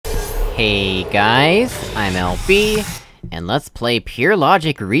Hey guys, I'm LB, and let's play Pure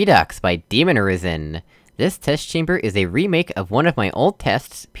Logic Redux by Arisen. This test chamber is a remake of one of my old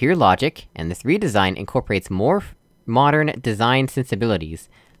tests, Pure Logic, and this redesign incorporates more modern design sensibilities.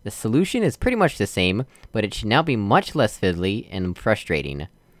 The solution is pretty much the same, but it should now be much less fiddly and frustrating.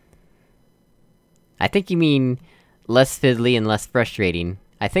 I think you mean less fiddly and less frustrating.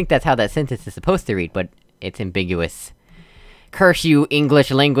 I think that's how that sentence is supposed to read, but it's ambiguous. Curse you, English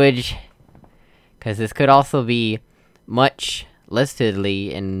language! Cause this could also be much less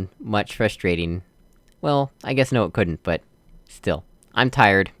fiddly and much frustrating. Well, I guess no it couldn't, but still. I'm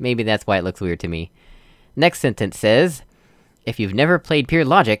tired, maybe that's why it looks weird to me. Next sentence says, if you've never played Pure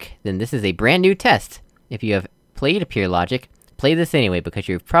Logic, then this is a brand new test. If you have played Pure Logic, play this anyway because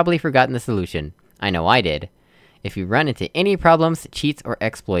you've probably forgotten the solution. I know I did. If you run into any problems, cheats, or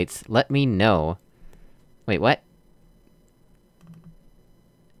exploits, let me know. Wait, what?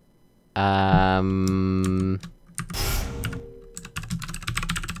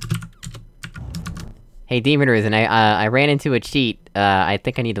 Hey, Demon Arisen, I ran into a cheat. I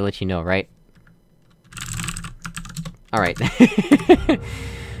think I need to let you know, right? Alright.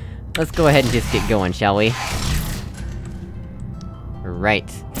 Let's go ahead and just get going, shall we?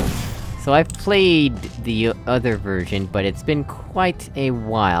 Right. So I've played the other version, but it's been quite a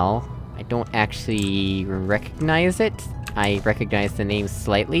while. I don't actually recognize it. I recognize the name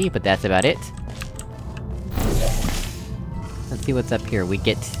slightly, but that's about it. Let's see what's up here. We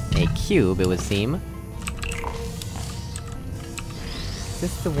get a cube, it would seem. Is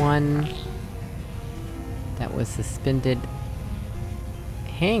this the one that was suspended?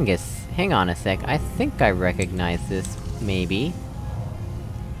 Hang on a sec, I think I recognize this, maybe.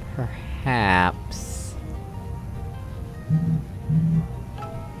 Perhaps...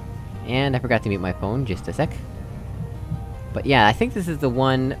 And I forgot to mute my phone, just a sec. But yeah, I think this is the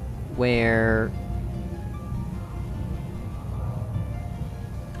one where...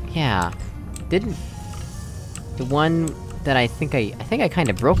 Yeah... Didn't... The one that I think I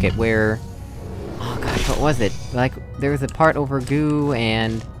kinda broke it, where... Oh gosh, what was it? Like, there was a part over goo,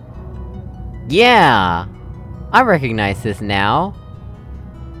 and... Yeah! I recognize this now!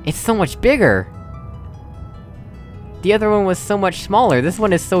 It's so much bigger! The other one was so much smaller, this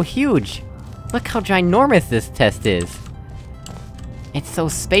one is so huge! Look how ginormous this test is! It's so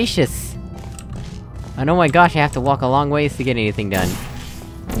spacious! And oh my gosh, I have to walk a long ways to get anything done.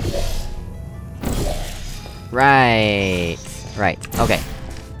 Right... Right, okay.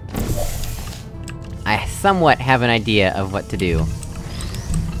 I somewhat have an idea of what to do.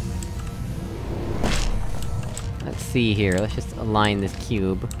 Let's see here, let's just align this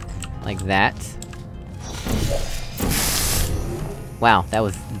cube. Like that. Wow, that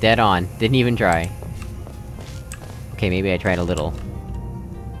was dead on. Didn't even try. Okay, maybe I tried a little.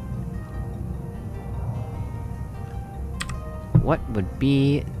 What would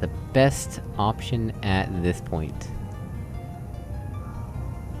be the best option at this point?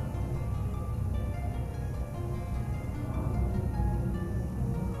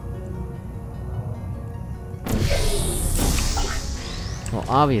 Well,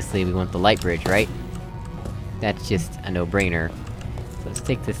 obviously we want the light bridge, right? That's just a no-brainer. So let's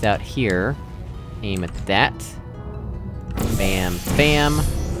take this out here. Aim at that. Bam, bam!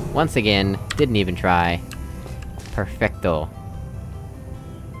 Once again, didn't even try. Perfecto.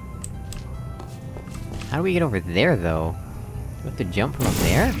 How do we get over there, though? Do we have to jump from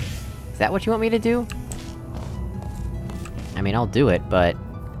there? Is that what you want me to do? I mean, I'll do it, but...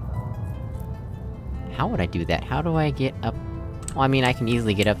 How would I do that? How do I get up? Well, I mean, I can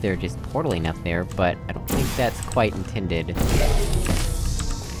easily get up there just portaling up there, but I don't think that's quite intended.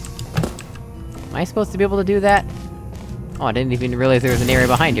 Am I supposed to be able to do that? Oh, I didn't even realize there was an area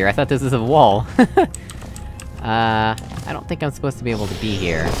behind here, I thought this was a wall. I don't think I'm supposed to be able to be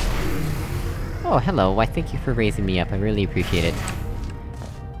here. Oh, hello, why thank you for raising me up, I really appreciate it.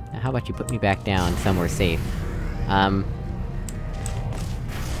 Now, how about you put me back down somewhere safe?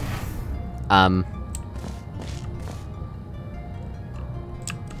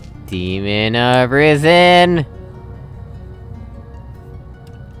 Demon Arisen!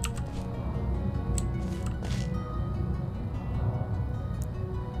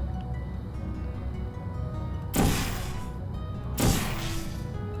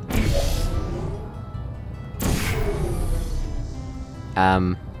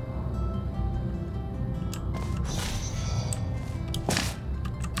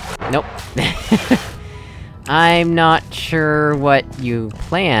 Nope. I'm not sure what you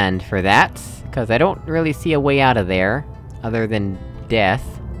planned for that, cause I don't really see a way out of there, other than death.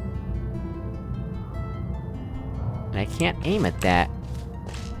 And I can't aim at that.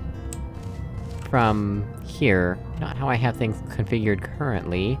 from here. Not how I have things configured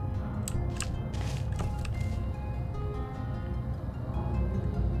currently.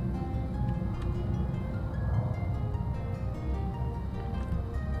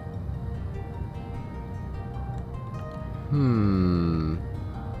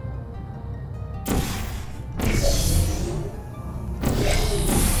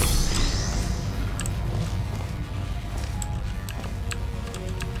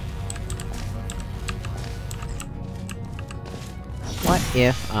 What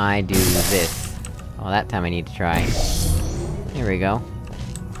if I do this? Oh, that time I need to try. There we go.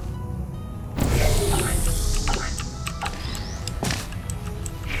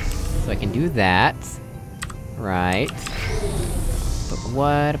 So I can do that. Right. But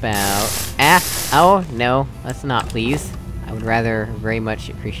what about... Ah! Oh, no, let's not, please. I would rather very much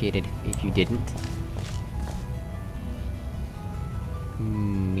appreciate it if you didn't.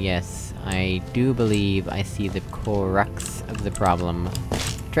 Yes, I do believe I see the crux of the problem.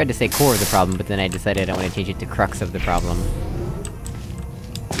 I tried to say core of the problem, but then I decided I want to change it to crux of the problem.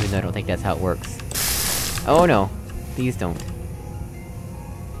 Even though I don't think that's how it works. Oh no! Please don't.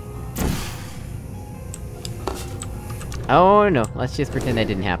 Oh no, let's just pretend that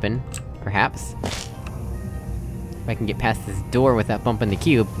didn't happen. Perhaps. If I can get past this door without bumping the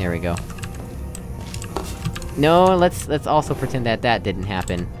cube. There we go. No, let's also pretend that that didn't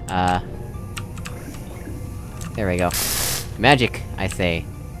happen. There we go. Magic, I say.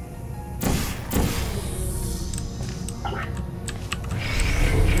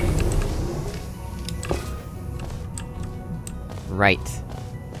 Right.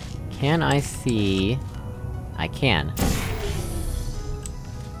 Can I see... I can.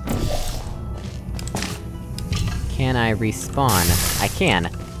 Can I respawn? I can.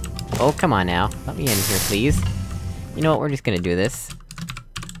 Oh, come on now. Let me in here, please. You know what, we're just gonna do this.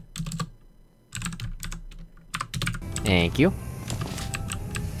 Thank you.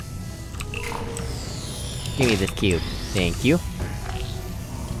 Give me this cube. Thank you.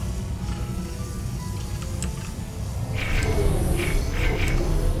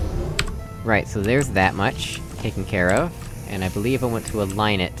 Right, so there's that much taken care of, and I believe I want to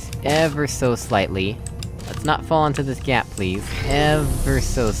align it ever so slightly. Let's not fall into this gap, please. Ever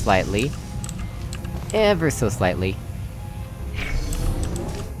so slightly. Ever so slightly.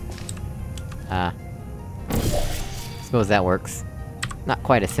 Suppose that works. Not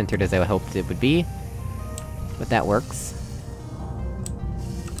quite as centered as I hoped it would be, but that works.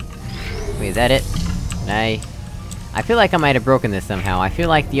 Wait, is that it? I feel like I might have broken this somehow. I feel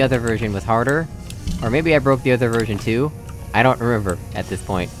like the other version was harder. Or maybe I broke the other version too? I don't remember, at this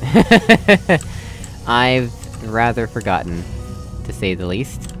point. I've rather forgotten, to say the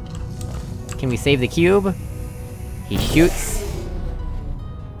least. Can we save the cube? He shoots...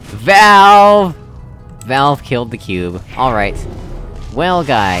 Valve! Valve killed the cube. Alright. Well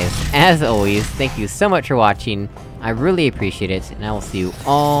guys, as always, thank you so much for watching, I really appreciate it, and I will see you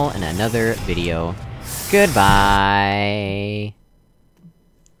all in another video. Goodbye!